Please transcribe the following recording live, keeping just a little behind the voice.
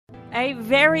A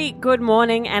very good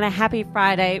morning and a happy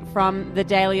Friday from the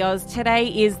Daily Oz. Today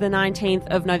is the 19th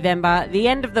of November, the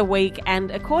end of the week, and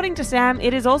according to Sam,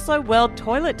 it is also World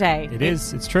Toilet Day. It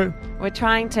is, it's true. We're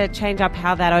trying to change up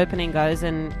how that opening goes,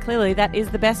 and clearly that is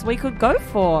the best we could go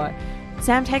for.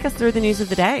 Sam, take us through the news of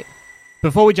the day.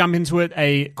 Before we jump into it,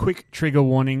 a quick trigger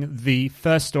warning. The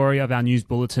first story of our news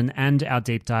bulletin and our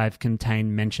deep dive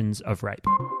contain mentions of rape.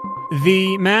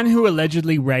 The man who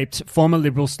allegedly raped former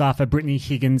Liberal staffer Brittany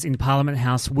Higgins in Parliament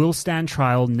House will stand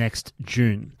trial next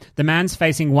June. The man's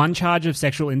facing one charge of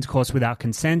sexual intercourse without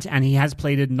consent, and he has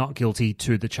pleaded not guilty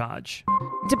to the charge.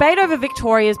 Debate over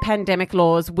Victoria's pandemic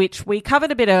laws, which we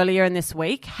covered a bit earlier in this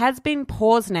week, has been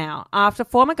paused now after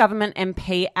former government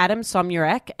MP Adam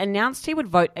Somyurek announced he would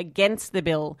vote against the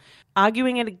bill,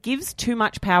 arguing it gives too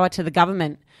much power to the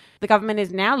government. The government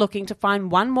is now looking to find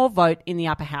one more vote in the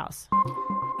upper house.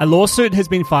 A lawsuit has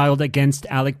been filed against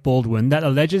Alec Baldwin that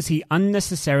alleges he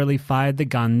unnecessarily fired the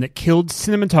gun that killed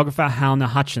cinematographer Halna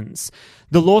Hutchins.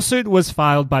 The lawsuit was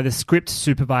filed by the script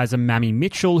supervisor Mamie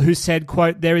Mitchell, who said,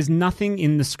 quote, "There is nothing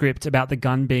in the script about the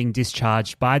gun being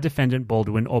discharged by defendant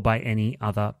Baldwin or by any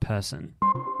other person."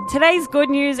 Today's good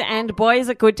news, and boy is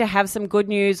it good to have some good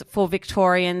news for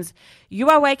Victorians. You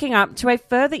are waking up to a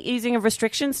further easing of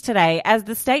restrictions today as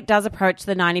the state does approach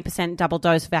the 90% double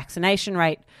dose vaccination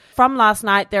rate. From last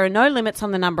night, there are no limits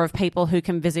on the number of people who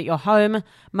can visit your home.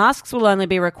 Masks will only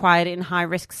be required in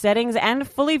high-risk settings, and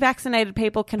fully vaccinated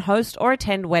people can host or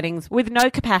attend weddings with no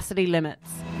capacity limits.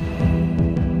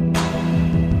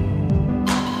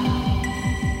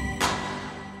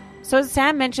 So as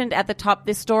Sam mentioned at the top,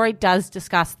 this story does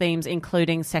discuss themes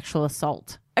including sexual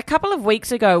assault. A couple of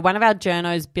weeks ago, one of our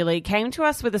journos, Billy, came to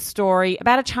us with a story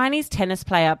about a Chinese tennis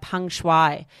player, Peng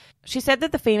Shuai. She said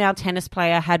that the female tennis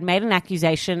player had made an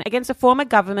accusation against a former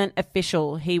government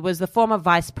official. He was the former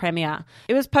vice premier.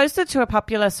 It was posted to a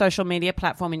popular social media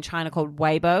platform in China called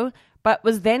Weibo, but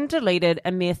was then deleted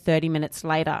a mere 30 minutes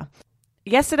later.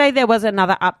 Yesterday, there was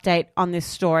another update on this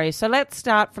story, so let's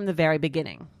start from the very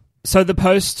beginning. So the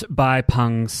post by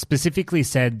Peng specifically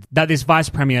said that this Vice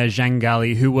Premier Zhang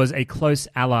Gali, who was a close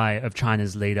ally of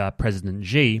China's leader, President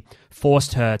Xi,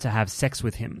 forced her to have sex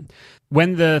with him.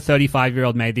 When the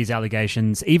 35-year-old made these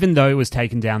allegations, even though it was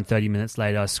taken down 30 minutes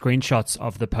later, screenshots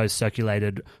of the post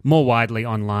circulated more widely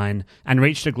online and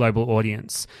reached a global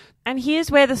audience. And here's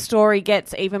where the story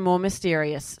gets even more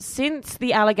mysterious. Since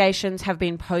the allegations have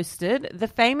been posted, the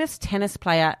famous tennis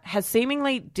player has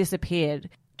seemingly disappeared.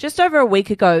 Just over a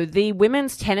week ago, the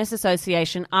Women's Tennis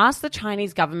Association asked the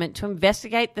Chinese government to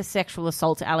investigate the sexual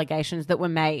assault allegations that were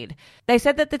made. They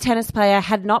said that the tennis player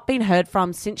had not been heard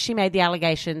from since she made the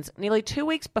allegations nearly 2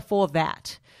 weeks before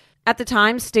that. At the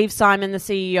time, Steve Simon, the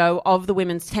CEO of the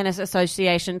Women's Tennis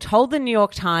Association, told the New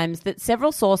York Times that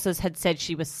several sources had said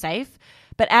she was safe,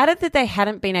 but added that they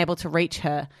hadn't been able to reach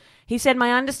her. He said,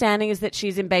 "My understanding is that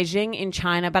she's in Beijing in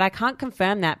China, but I can't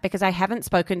confirm that because I haven't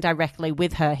spoken directly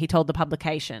with her," he told the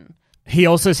publication. He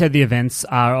also said the events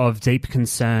are of deep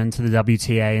concern to the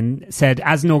WTA and said,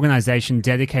 "As an organisation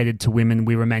dedicated to women,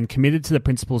 we remain committed to the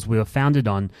principles we were founded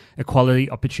on, equality,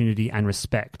 opportunity and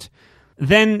respect."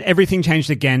 Then everything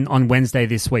changed again on Wednesday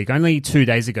this week, only 2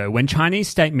 days ago, when Chinese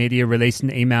state media released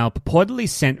an email purportedly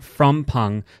sent from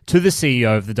Peng to the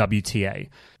CEO of the WTA.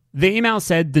 The email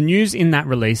said the news in that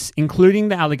release, including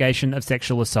the allegation of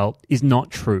sexual assault, is not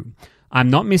true. I'm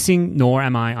not missing, nor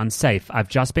am I unsafe. I've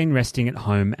just been resting at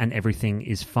home and everything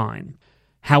is fine.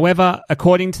 However,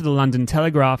 according to the London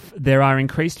Telegraph, there are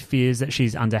increased fears that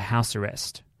she's under house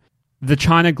arrest. The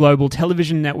China Global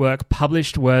Television Network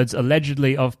published words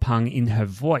allegedly of Peng in her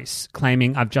voice,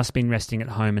 claiming, "I've just been resting at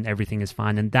home and everything is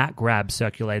fine," and that grab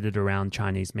circulated around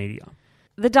Chinese media.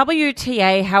 The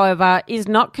WTA, however, is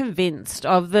not convinced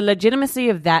of the legitimacy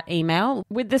of that email,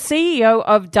 with the CEO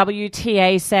of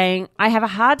WTA saying, "I have a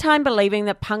hard time believing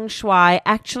that Peng Shuai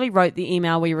actually wrote the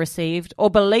email we received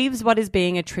or believes what is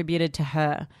being attributed to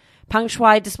her." Peng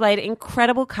Shuai displayed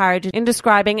incredible courage in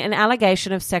describing an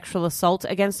allegation of sexual assault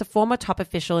against a former top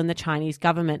official in the Chinese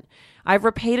government. "I've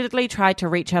repeatedly tried to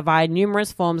reach her via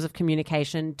numerous forms of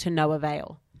communication to no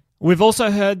avail." We've also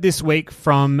heard this week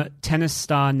from tennis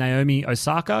star Naomi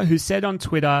Osaka, who said on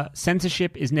Twitter,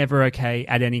 "Censorship is never okay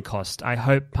at any cost. I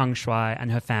hope Peng Shuai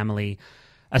and her family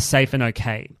are safe and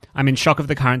okay. I'm in shock of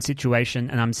the current situation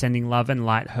and I'm sending love and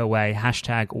light her way.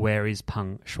 Hashtag where is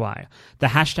Peng Shuai?" The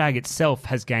hashtag itself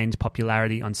has gained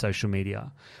popularity on social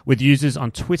media, with users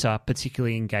on Twitter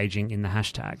particularly engaging in the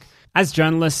hashtag. As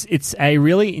journalists, it's a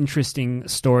really interesting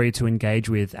story to engage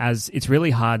with, as it's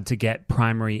really hard to get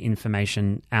primary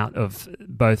information out of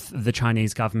both the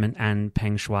Chinese government and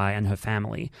Peng Shuai and her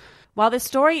family. While this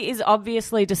story is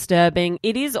obviously disturbing,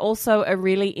 it is also a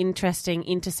really interesting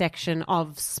intersection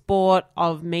of sport,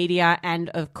 of media, and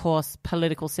of course,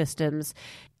 political systems.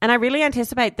 And I really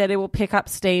anticipate that it will pick up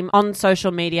steam on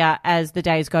social media as the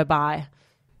days go by.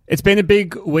 It's been a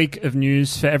big week of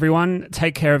news for everyone.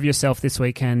 Take care of yourself this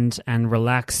weekend and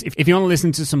relax. If you want to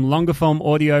listen to some longer form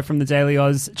audio from the Daily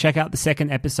Oz, check out the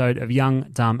second episode of Young,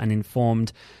 Dumb and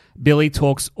Informed. Billy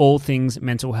talks all things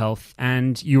mental health,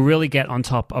 and you really get on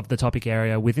top of the topic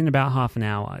area within about half an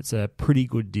hour. It's a pretty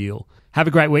good deal. Have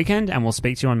a great weekend, and we'll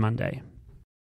speak to you on Monday.